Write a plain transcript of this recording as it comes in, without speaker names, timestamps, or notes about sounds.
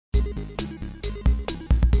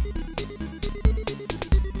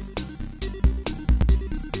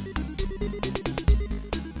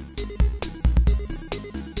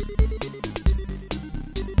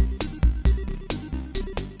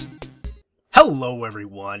Hello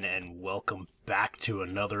everyone and welcome back to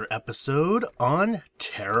another episode on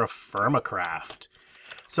TerraFirmaCraft.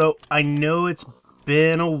 So I know it's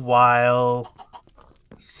been a while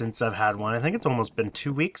since I've had one. I think it's almost been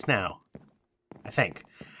 2 weeks now. I think.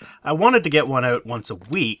 I wanted to get one out once a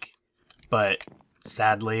week, but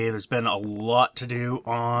sadly there's been a lot to do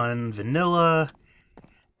on vanilla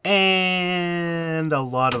and a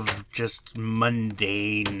lot of just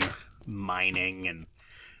mundane mining and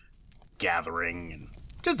gathering and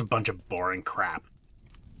just a bunch of boring crap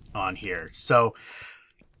on here. So,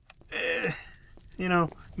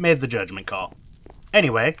 made the judgment call.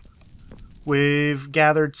 Anyway, we've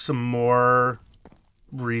gathered some more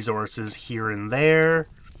resources here and there,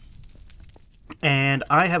 and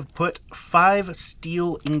I have put 5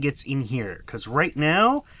 steel ingots in here because right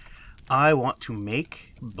now I want to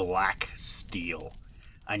make black steel.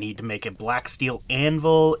 I need to make a black steel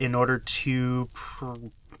anvil in order to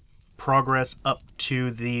progress up to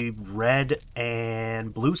the red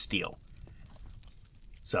and blue steel.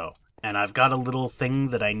 So, and I've got a little thing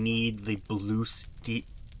that I need the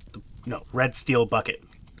red steel bucket.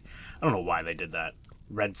 I don't know why they did that.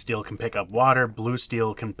 Red steel can pick up water, blue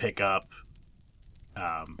steel can pick up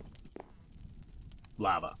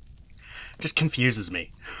lava. Just confuses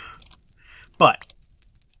me. But,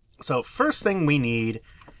 so first thing we need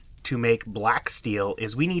to make black steel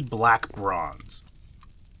is we need black bronze.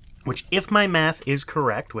 Which, if my math is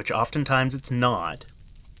correct, which oftentimes it's not,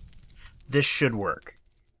 this should work.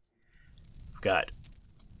 We've got,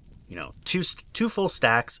 two full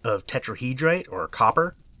stacks of tetrahedrite, or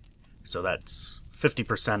copper. So that's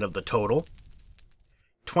 50% of the total.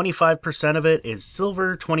 25% of it is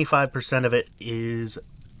silver, 25% of it is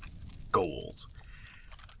gold.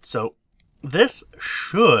 So this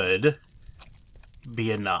should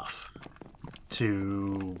be enough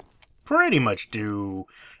to pretty much do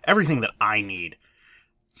everything that I need.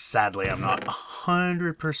 Sadly, I'm not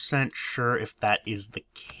 100% sure if that is the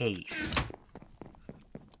case.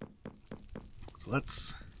 So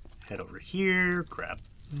let's head over here, grab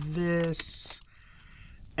this,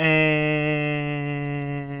 and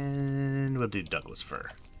we'll do Douglas fir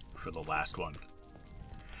for the last one.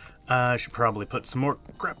 I should probably put some more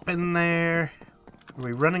crap in there. Are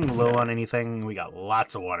we running low on anything? We got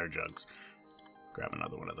lots of water jugs. Grab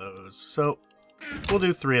another one of those. So we'll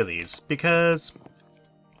do 3 of these, because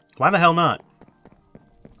why the hell not?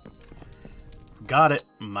 Got it.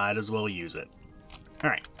 Might as well use it.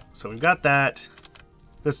 Alright, so we've got that.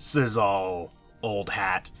 This is all old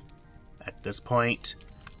hat at this point.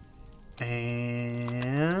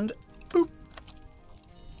 And boop.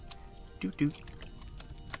 Doot doot.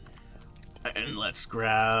 And let's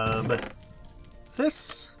grab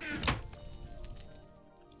this.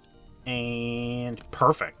 And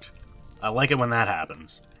perfect. I like it when that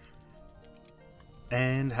happens.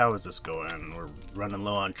 And how is this going? We're running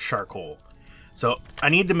low on charcoal. So I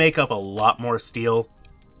need to make up a lot more steel.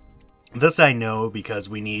 This I know because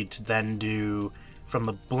we need to then do, from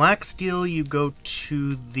the black steel you go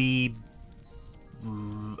to the,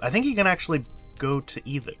 I think you can actually go to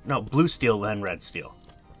either, no, blue steel then red steel.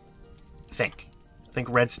 I think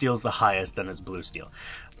red steel is the highest, then it's blue steel.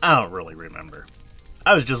 I don't really remember.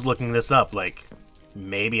 I was just looking this up like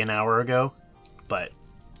maybe an hour ago, but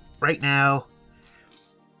right now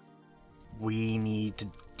we need to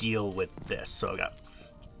deal with this. So I got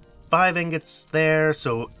 5 ingots there,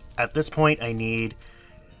 so at this point I need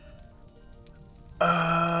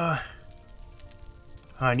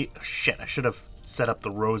shit, I should have set up the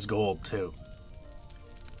rose gold too.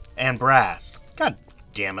 And brass. God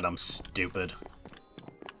damn it, I'm stupid.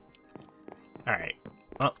 Alright,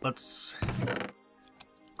 well, let's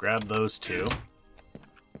grab those 2.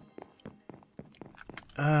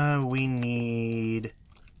 We need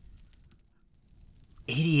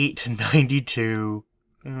 88 to 92.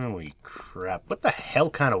 Holy crap. What the hell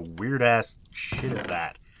kind of weird-ass shit is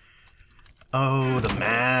that? Oh, the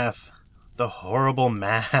math. The horrible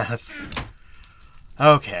math.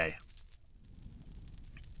 Okay.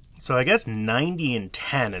 So I guess 90 and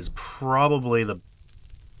 10 is probably the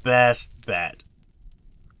best bet.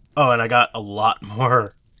 Oh, and I got a lot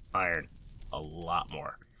more iron. A lot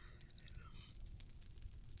more.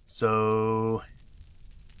 So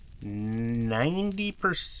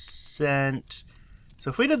 90%. So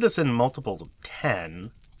if we did this in multiples of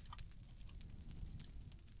 10,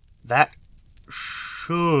 that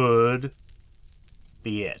should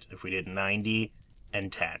be it. If we did 90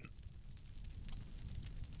 and 10.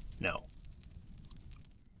 No.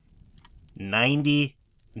 90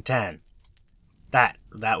 and 10. That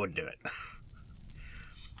would do it.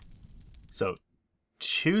 So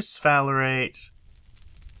 2 sphalerite,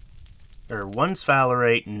 or 1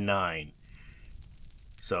 sphalerite, 9.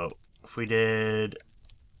 So if we did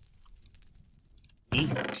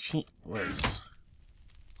 18, where's...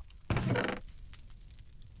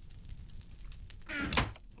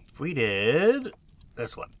 If we did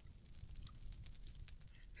this one,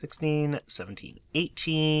 16, 17,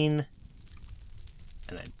 18,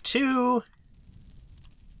 and then 2,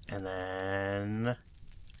 and then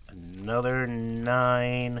another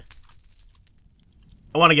 9.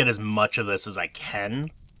 I want to get as much of this as I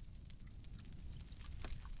can.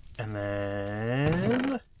 And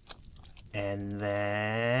then... And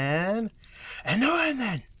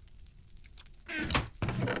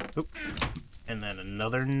Oop. And then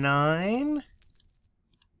another 9.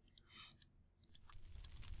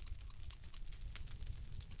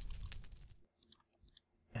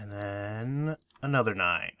 And then another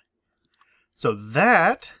 9. So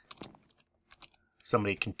that...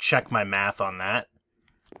 Somebody can check my math on that.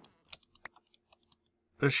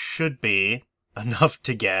 This should be enough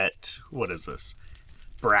to get... What is this?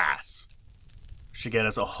 Brass. Should get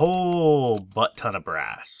us a whole butt ton of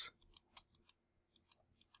brass.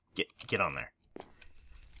 Get on there.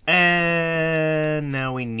 And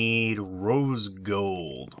now we need rose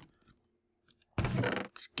gold.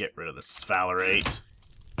 Let's get rid of the sphalerite.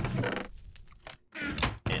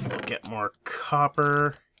 And we'll get more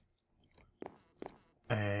copper.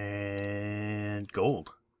 And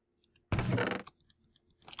gold.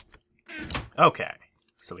 Okay.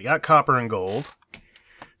 So we got copper and gold.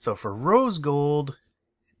 So for rose gold,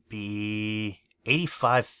 be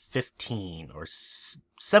 85-15 or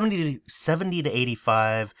 70 to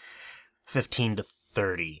 85, 15 to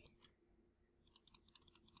 30.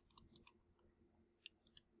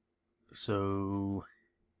 So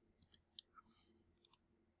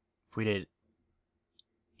if we did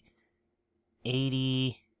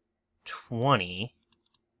 80, 20,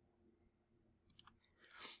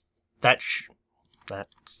 that's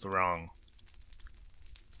the wrong.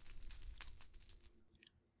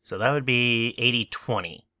 So that would be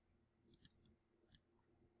 80-20.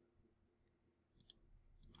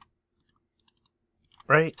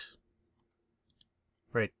 Right?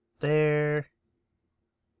 Right there.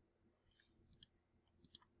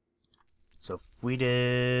 So if we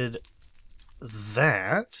did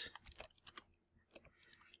that,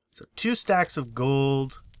 so 2 stacks of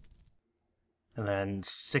gold, and then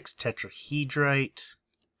 6 tetrahedrite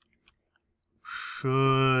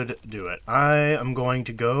should do it. I am going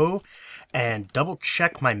to go and double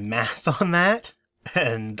check my math on that,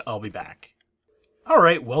 and I'll be back.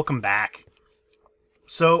 Alright, welcome back.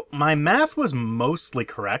 So my math was mostly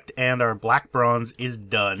correct, and our black bronze is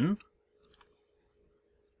done.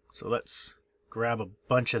 So let's grab a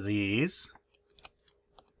bunch of these.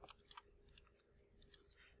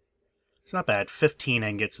 It's not bad. 15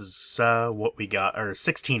 ingots is what we got, or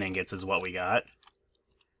 16 ingots is what we got.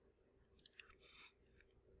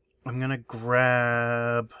 I'm gonna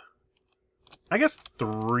grab... I guess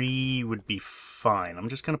 3 would be fine. I'm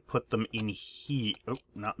just gonna put them in here. Oh,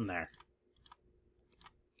 not in there.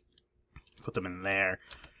 Put them in there.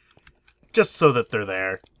 Just so that they're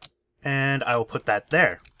there. And I will put that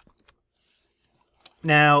there.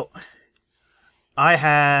 Now, I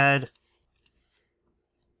had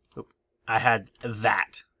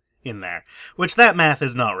that in there. Which that math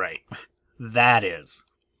is not right. That is.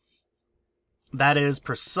 That is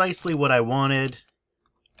precisely what I wanted.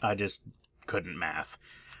 I just couldn't math.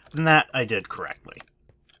 And that I did correctly.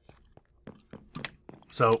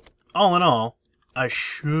 So, all in all, I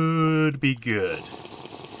should be good.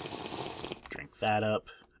 Drink that up.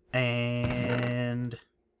 And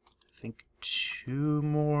I think 2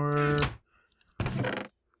 more.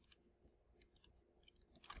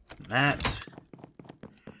 That.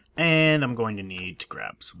 And I'm going to need to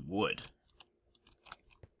grab some wood.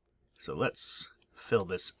 So let's fill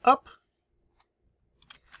this up.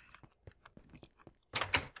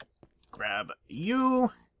 Grab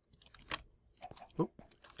you. Oop.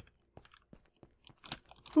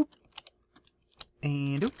 Oop.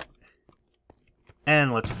 And oop.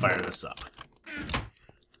 And let's fire this up.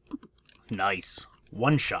 Oop. Nice.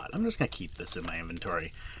 One shot. I'm just going to keep this in my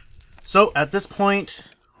inventory. So at this point,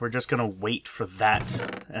 we're just going to wait for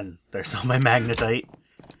that. And there's all my magnetite.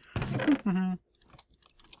 I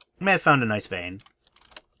may have found a nice vein.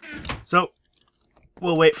 So,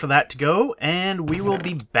 we'll wait for that to go, and we will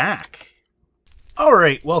be back.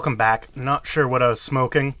 Alright, welcome back. Not sure what I was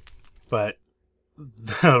smoking, but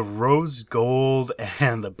the rose gold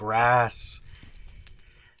and the brass...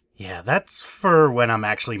 Yeah, that's for when I'm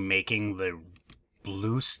actually making the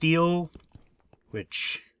blue steel,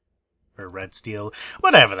 which... or red steel,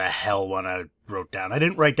 whatever the hell one I wrote down. I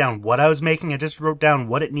didn't write down what I was making, I just wrote down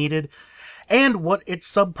what it needed and what its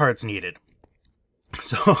subparts needed.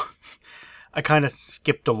 So I kind of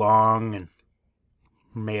skipped along and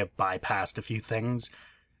may have bypassed a few things.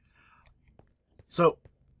 So,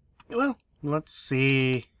 well, let's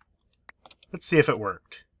see. Let's see if it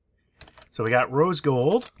worked. So we got rose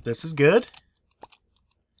gold. This is good.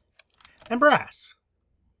 And brass.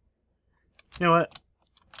 You know what?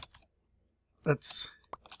 Let's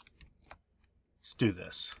do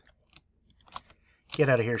this. Get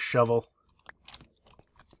out of here, shovel.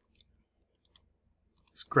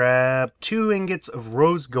 Let's grab 2 ingots of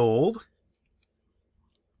rose gold.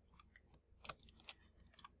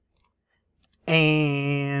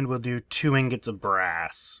 And we'll do 2 ingots of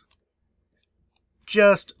brass.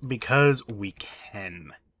 Just because we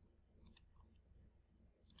can.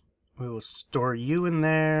 We will store you in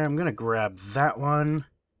there. I'm going to grab that one.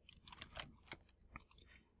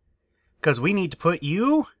 Because we need to put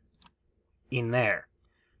you in there.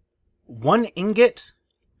 1 ingot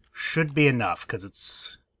should be enough because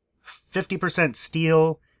it's 50%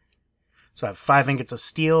 steel. So I have 5 ingots of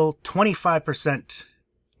steel, 25%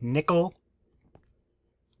 nickel,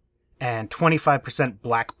 and 25%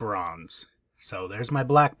 black bronze. So there's my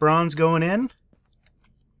black bronze going in.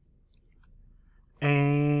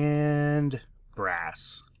 And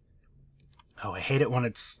brass. Oh, I hate it when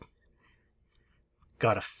it's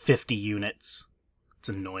got a 50 units. It's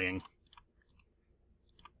annoying.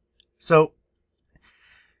 So,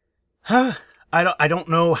 I don't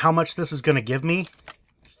know how much this is going to give me.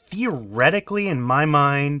 Theoretically, in my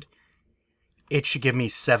mind, it should give me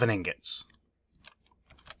 7 ingots.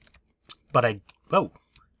 But oh.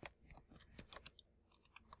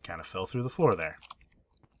 Kind of fell through the floor there.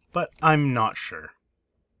 But I'm not sure.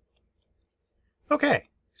 Okay,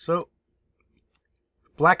 so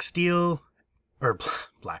black steel, or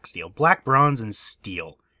black bronze and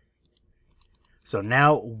steel. So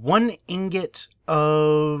now 1 ingot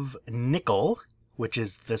of nickel, which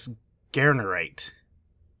is this garnerite.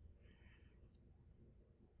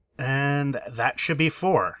 And that should be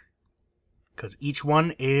 4. Because each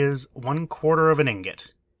one is 1/4 of an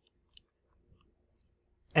ingot.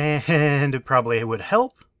 And it probably would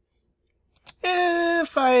help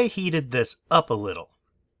if I heated this up a little.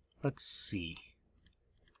 Let's see.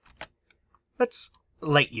 Let's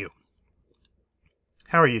light you.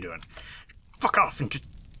 How are you doing? Fuck off and just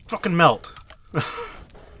fucking melt.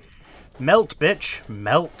 Melt, bitch.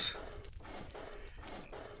 Melt.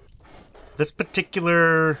 This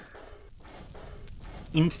particular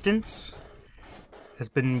instance has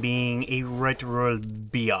been being a right royal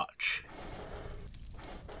biatch.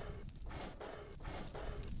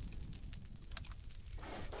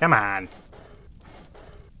 Come on.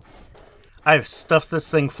 I've stuffed this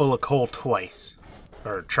thing full of coal twice.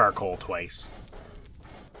 Or charcoal twice.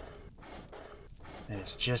 And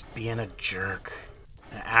it's just being a jerk.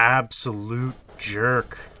 An absolute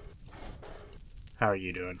jerk. How are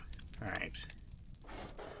you doing? Alright.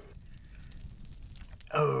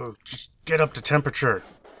 Oh, just get up to temperature.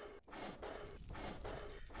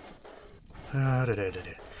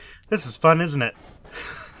 This is fun, isn't it?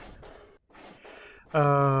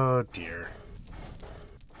 Oh, dear.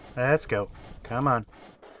 Let's go. Come on.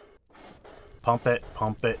 Pump it,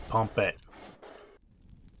 pump it, pump it.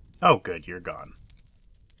 Oh, good, you're gone.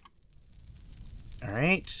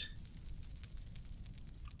 Alright.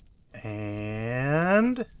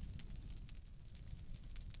 And...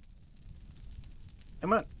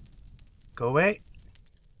 come on. Go away.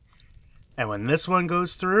 And when this one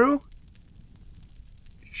goes through,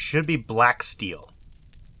 it should be black steel.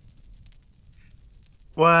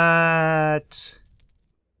 What?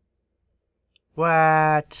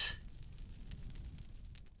 What?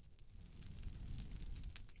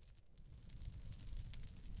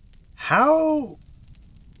 How?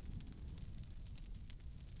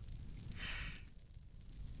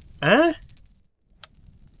 Huh?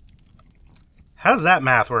 How does that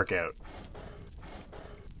math work out?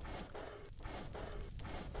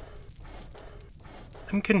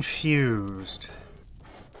 I'm confused.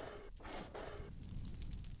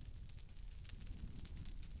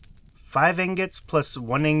 Five ingots plus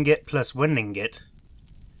 1 ingot plus 1 ingot.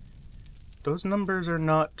 Those numbers are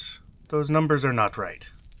not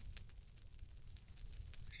right.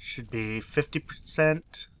 Should be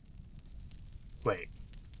 50%. Wait.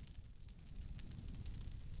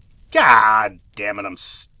 God damn it, I'm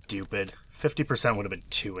stupid. 50% would have been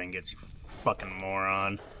 2 ingots, you fucking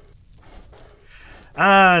moron.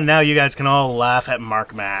 Ah, now you guys can all laugh at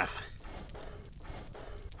Mark Math.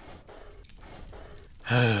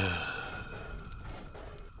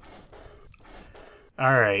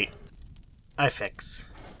 Alright. I fix.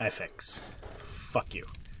 Fuck you.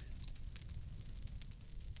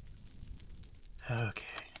 Okay.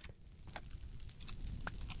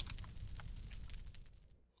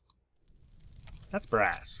 That's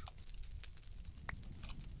brass.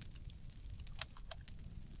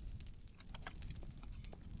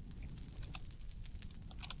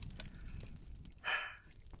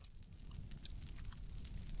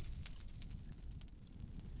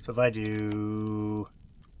 So if I do...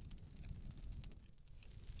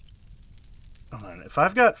 Hold on. If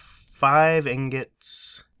I've got 5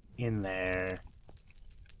 ingots in there,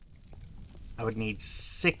 I would need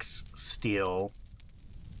 6 steel.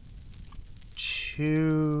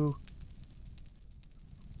 2...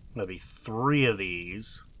 Maybe 3 of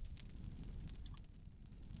these.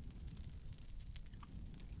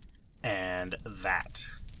 And that.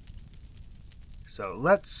 So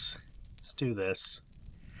let's do this.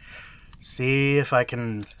 See if I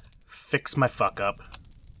can fix my fuck up.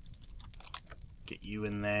 Get you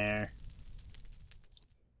in there.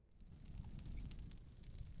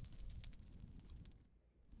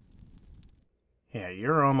 Yeah,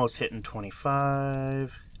 you're almost hitting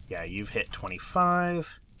 25. Yeah, you've hit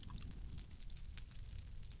 25.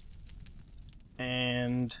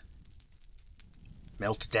 And...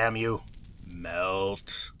 melt, damn you.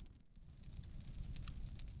 Melt.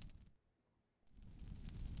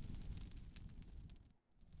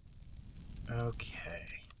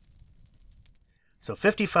 Okay. So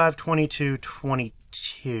 55, 22,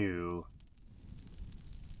 22.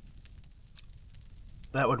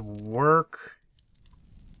 That would work.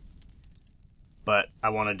 But I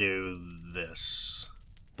want to do this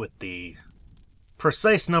with the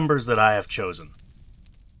precise numbers that I have chosen.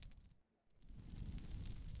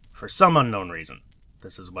 For some unknown reason,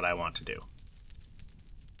 this is what I want to do.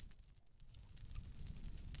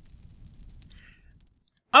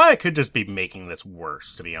 I could just be making this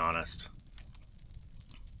worse, to be honest.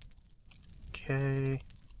 Okay.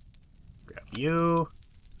 Grab you.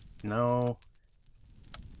 No.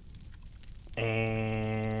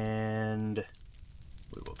 And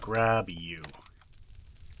we will grab you.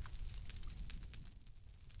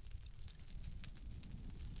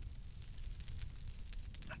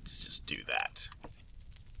 Let's just do that.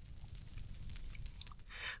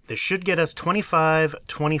 This should get us 25,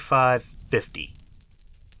 25, 50.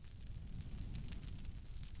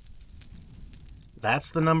 That's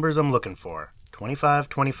the numbers I'm looking for. 25,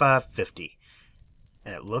 25, 50.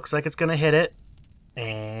 And it looks like it's going to hit it.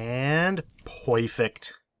 And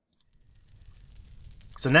perfect.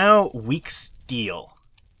 So now weak steel.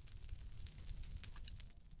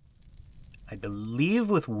 I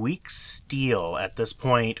believe with weak steel at this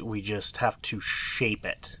point we just have to shape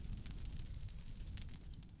it.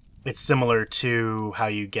 It's similar to how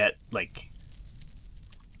you get like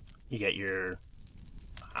you get your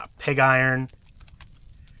pig iron.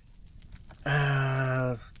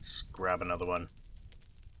 Let's grab another one.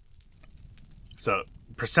 So,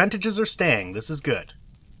 percentages are staying. This is good.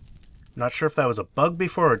 I'm not sure if that was a bug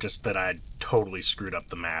before or just that I totally screwed up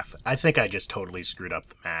the math. I think I just totally screwed up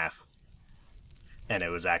the math. And it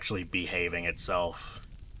was actually behaving itself.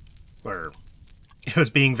 Or, it was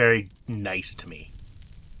being very nice to me.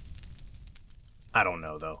 I don't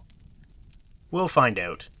know, though. We'll find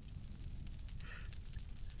out.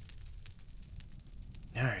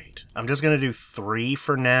 Alright. I'm just going to do 3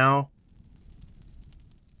 for now.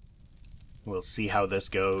 We'll see how this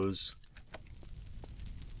goes.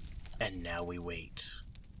 And now we wait.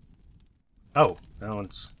 Oh, no,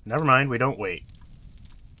 it's... never mind, we don't wait.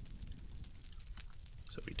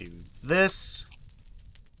 So we do this.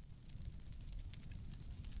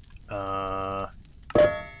 Alright,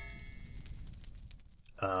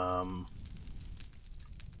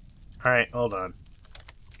 hold on.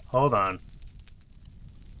 Hold on.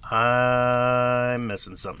 I'm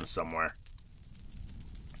missing something somewhere.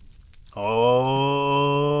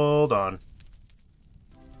 Hold on.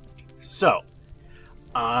 So,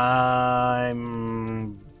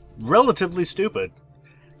 I'm relatively stupid.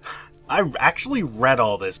 I actually read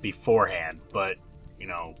all this beforehand, but, you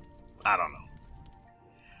know, I don't know.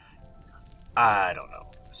 I don't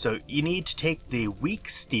know. So, you need to take the weak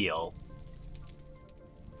steel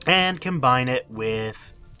and combine it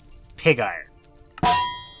with pig iron.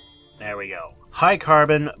 There we go. High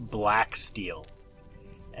carbon black steel.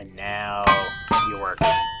 And now you're working.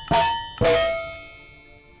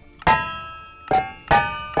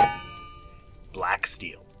 Black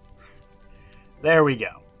steel. There we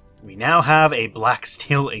go. We now have a black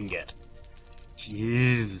steel ingot.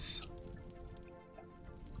 Jeez.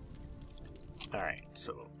 Alright,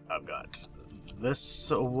 so I've got this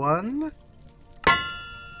one.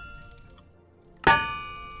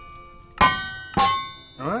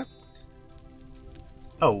 What?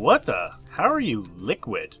 Oh, what the? How are you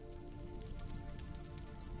liquid?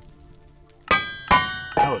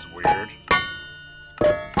 That was weird.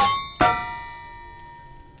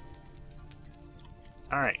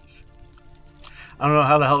 Alright. I don't know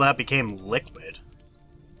how the hell that became liquid.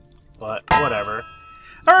 But, whatever.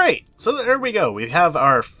 Alright, so there we go. We have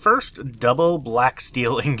our first double black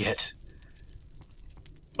steel ingot.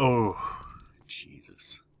 Oh,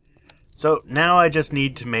 Jesus. So, now I just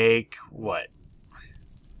need to make, what?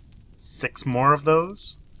 6 more of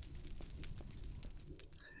those?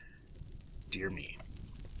 Dear me.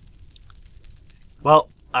 Well,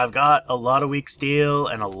 I've got a lot of weak steel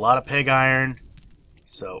and a lot of pig iron,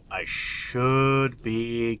 so I should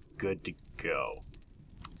be good to go.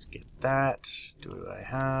 Let's get that. Do I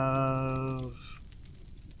have...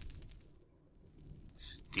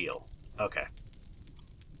 steel. Okay.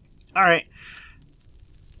 Alright.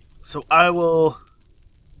 So I will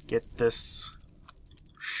get this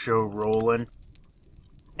show rolling,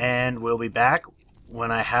 and we'll be back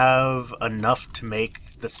when I have enough to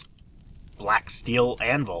make this black steel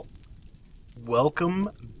anvil. Welcome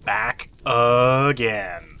back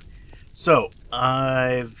again. So,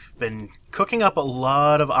 I've been cooking up a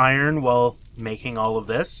lot of iron while making all of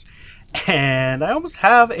this, and I almost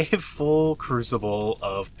have a full crucible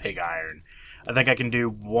of pig iron. I think I can do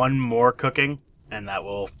one more cooking, and that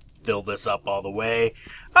will fill this up all the way.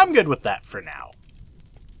 I'm good with that for now.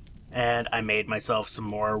 And I made myself some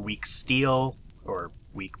more weak steel, or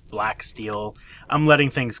weak black steel. I'm letting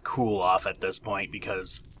things cool off at this point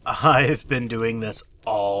because I've been doing this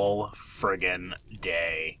all friggin'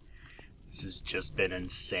 day. This has just been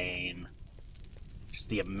insane. Just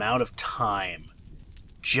the amount of time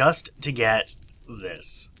just to get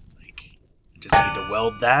this. Like, just need to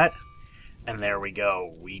weld that, and there we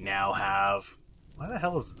go. We now have... Why the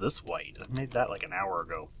hell is this white? I made that like an hour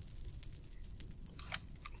ago.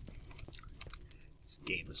 This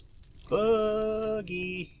game is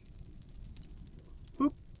buggy.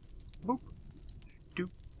 Boop, boop, doop,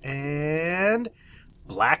 and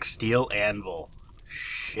black steel anvil.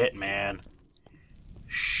 Shit, man.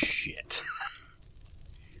 Shit.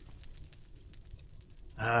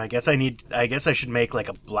 I guess I should make like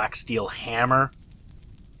a black steel hammer.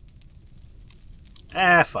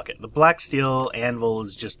 Fuck it. The black steel anvil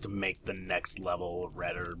is just to make the next level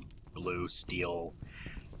red or blue steel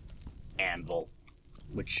anvil,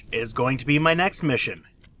 which is going to be my next mission.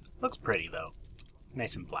 Looks pretty, though.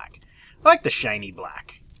 Nice and black. I like the shiny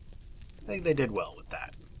black. I think they did well with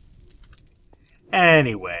that.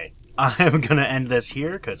 Anyway, I'm gonna end this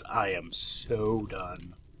here, because I am so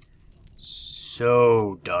done.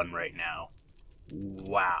 So done right now.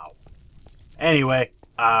 Wow. Anyway,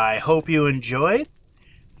 I hope you enjoyed.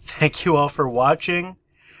 Thank you all for watching.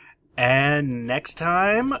 And next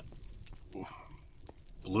time...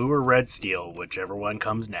 blue or red steel, whichever one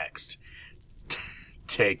comes next.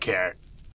 Take care.